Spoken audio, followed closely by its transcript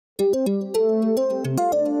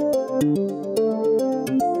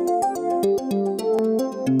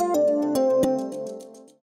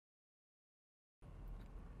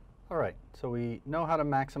how to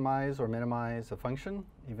maximize or minimize a function,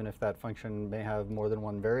 even if that function may have more than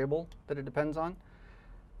one variable that it depends on.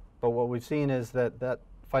 But what we've seen is that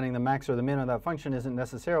finding the max or the min of that function isn't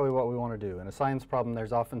necessarily what we want to do. In a science problem,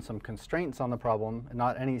 there's often some constraints on the problem, and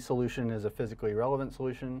not any solution is a physically relevant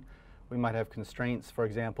solution. We might have constraints, for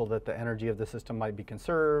example, that the energy of the system might be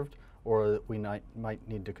conserved, or that we might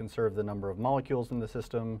need to conserve the number of molecules in the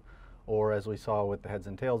system, or as we saw with the heads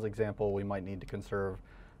and tails example, we might need to conserve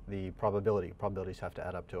the probability. Probabilities have to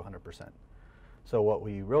add up to 100%. So what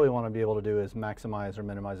we really want to be able to do is maximize or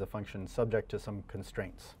minimize a function subject to some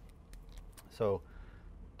constraints. So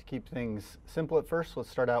to keep things simple at first, let's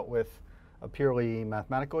start out with a purely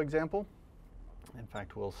mathematical example. In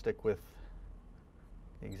fact, we'll stick with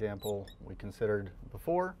the example we considered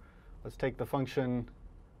before. Let's take the function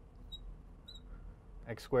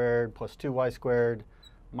x squared plus 2y squared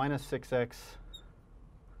minus 6x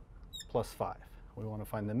plus 5. We want to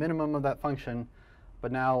find the minimum of that function,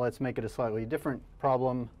 but now let's make it a slightly different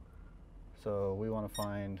problem. So we want to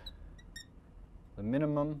find the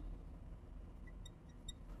minimum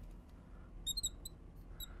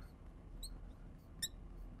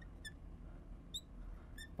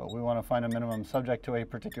but we want to find a minimum subject to a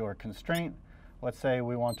particular constraint. Let's say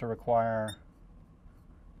we want to require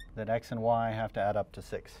that x and y have to add up to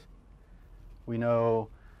 6. We know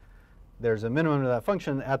there's a minimum to that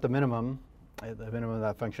function at the minimum. The minimum of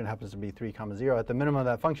that function happens to be 3, 0. At the minimum of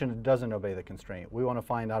that function, it doesn't obey the constraint. We want to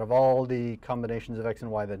find out of all the combinations of x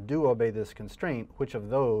and y that do obey this constraint, which of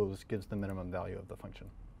those gives the minimum value of the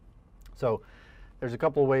function. So there's a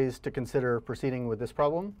couple of ways to consider proceeding with this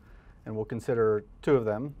problem, and we'll consider 2 of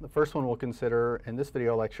them. The first one we'll consider in this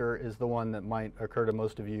video lecture is the one that might occur to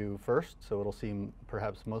most of you first, so it'll seem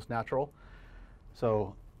perhaps most natural.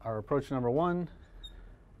 So our approach number 1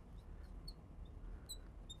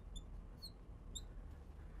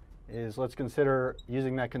 is let's consider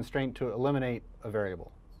using that constraint to eliminate a variable.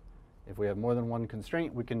 If we have more than one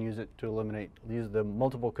constraint, we can use the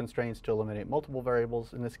multiple constraints to eliminate multiple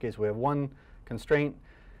variables. In this case, we have one constraint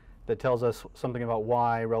that tells us something about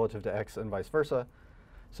y relative to x and vice versa.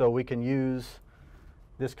 So we can use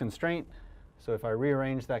this constraint. So if I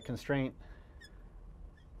rearrange that constraint,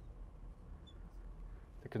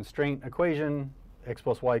 the constraint equation, x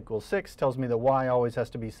plus y equals 6, tells me that y always has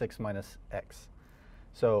to be 6 minus x.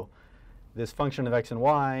 So this function of x and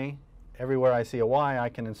y, everywhere I see a y, I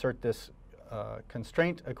can insert this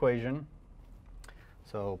constraint equation.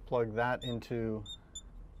 So plug that into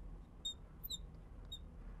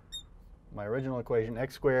my original equation,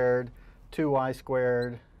 x squared, 2y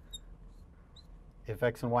squared. If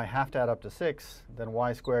x and y have to add up to 6, then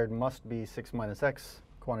y squared must be 6 minus x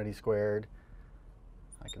quantity squared.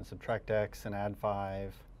 I can subtract x and add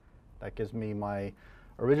 5. That gives me my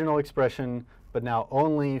original expression, but now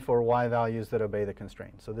only for y values that obey the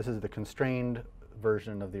constraint. So this is the constrained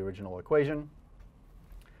version of the original equation.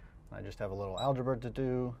 I just have a little algebra to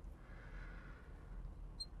do.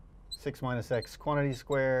 6 minus x quantity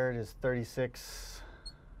squared is 36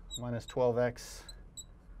 minus 12x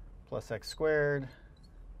plus x squared.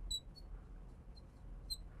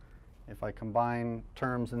 If I combine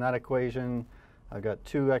terms in that equation, I've got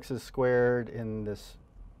 2x's squared in this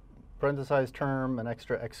parenthesized term, an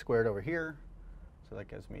extra x squared over here. So that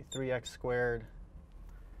gives me 3x squared.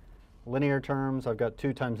 Linear terms, I've got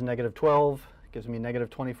 2 times negative 12, gives me negative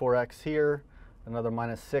 24x here, another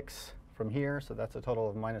minus 6 from here, so that's a total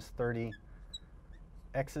of minus 30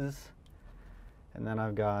 x's. And then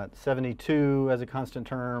I've got 72 as a constant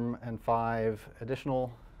term and 5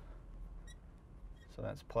 additional, so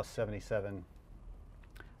that's plus 77.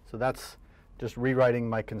 So that's just rewriting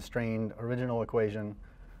my constrained original equation.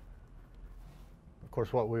 Of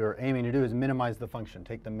course, what we were aiming to do is minimize the function,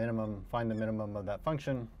 take the minimum, find the minimum of that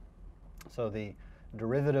function. So the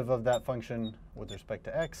derivative of that function with respect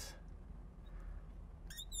to x,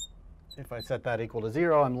 if I set that equal to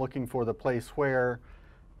 0, I'm looking for the place where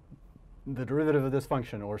the derivative of this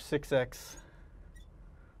function, or 6x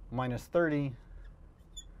minus 30,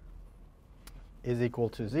 is equal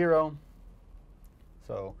to 0.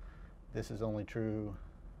 So this is only true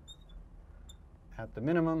at the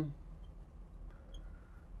minimum.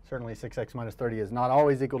 Certainly 6x minus 30 is not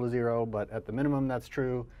always equal to 0, but at the minimum that's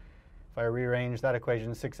true. If I rearrange that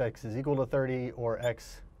equation, 6x is equal to 30, or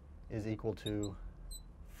x is equal to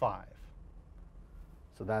 5.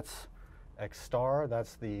 So that's x star.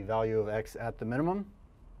 That's the value of x at the minimum.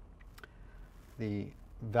 The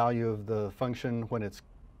value of the function when it's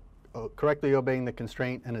correctly obeying the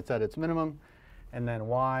constraint and it's at its minimum. And then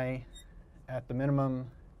y at the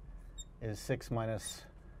minimum is 6 minus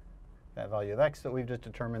that value of x that we've just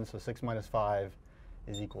determined. So 6 minus 5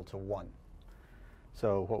 is equal to 1.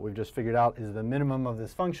 So what we've just figured out is the minimum of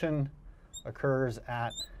this function occurs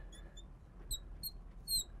at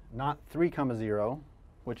not 3, 0,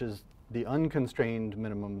 which is the unconstrained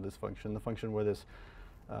minimum of this function, the function where this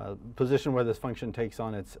position where this function takes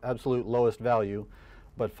on its absolute lowest value,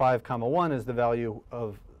 but 5, 1 is the value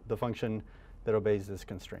of the function that obeys this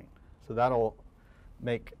constraint. So that'll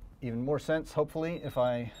make even more sense, hopefully, if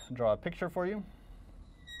I draw a picture for you.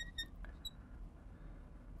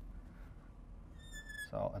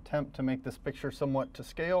 So I'll attempt to make this picture somewhat to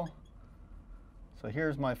scale. So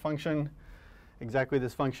here's my function, exactly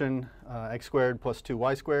this function, x squared plus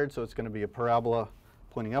 2y squared. So it's going to be a parabola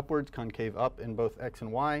pointing upwards, concave up in both x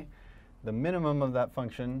and y. The minimum of that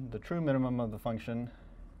function, the true minimum of the function,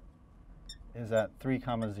 is at 3,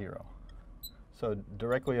 0. So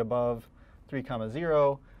directly above 3,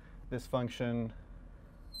 0, this function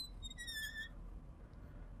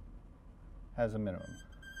has a minimum.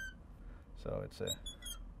 So it's a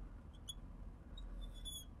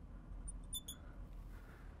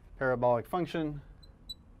parabolic function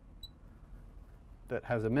that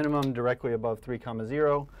has a minimum directly above 3,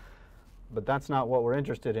 0. But that's not what we're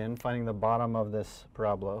interested in, finding the bottom of this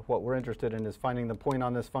parabola. What we're interested in is finding the point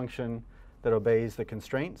on this function that obeys the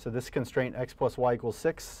constraint. So this constraint, x plus y equals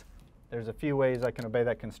 6. There's a few ways I can obey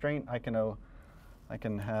that constraint. I can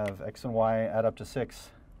have x and y add up to 6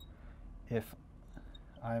 if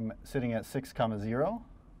I'm sitting at 6, 0,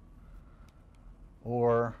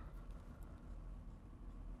 or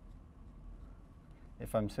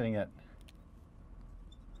if I'm sitting at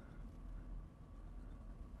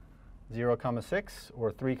 0, 6,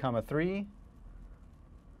 or 3, 3.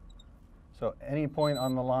 So any point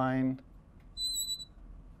on the line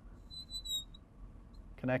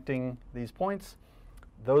connecting these points,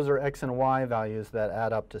 those are x and y values that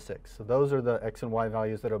add up to 6. So those are the x and y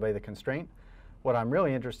values that obey the constraint. What I'm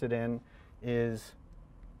really interested in is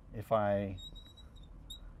if I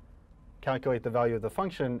calculate the value of the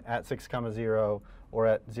function at 6, 0, or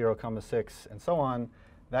at 0, 6, and so on,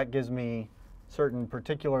 that gives me certain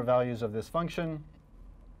particular values of this function.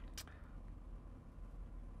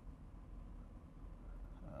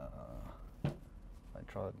 I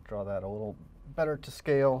draw that a little better to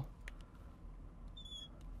scale.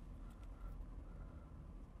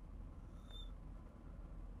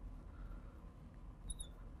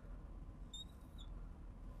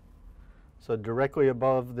 So directly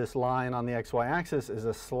above this line on the xy axis is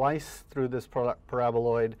a slice through this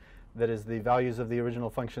paraboloid that is the values of the original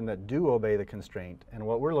function that do obey the constraint. And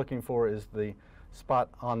what we're looking for is the spot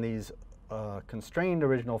on these constrained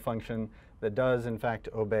original function that does, in fact,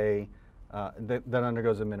 obey, that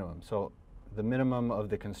undergoes a minimum. So the minimum of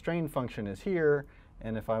the constrained function is here.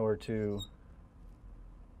 And if I were to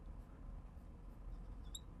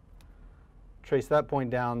trace that point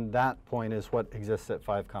down, that point is what exists at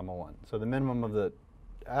 5, 1. So the minimum of the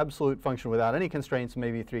absolute function without any constraints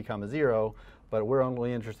may be 3, 0, but we're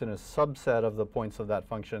only interested in a subset of the points of that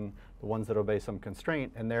function, the ones that obey some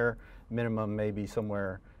constraint, and their minimum may be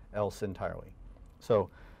somewhere else entirely. So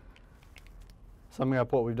summing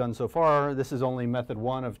up what we've done so far, this is only method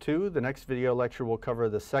 1 of 2. The next video lecture will cover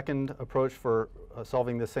the second approach for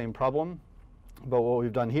solving the same problem. But what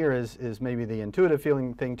we've done here is maybe the intuitive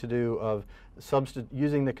feeling thing to do of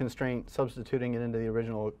using the constraint, substituting it into the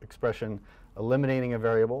original expression, eliminating a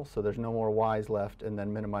variable, so there's no more y's left, and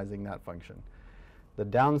then minimizing that function. The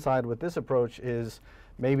downside with this approach is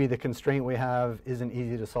maybe the constraint we have isn't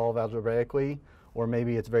easy to solve algebraically, or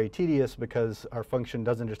maybe it's very tedious because our function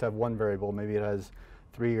doesn't just have one variable. Maybe it has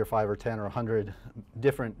 3 or 5 or 10 or 100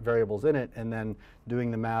 different variables in it, and then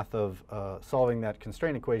doing the math of solving that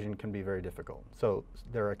constraint equation can be very difficult. So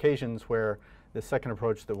there are occasions where the second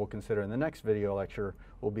approach that we'll consider in the next video lecture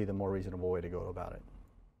will be the more reasonable way to go about it.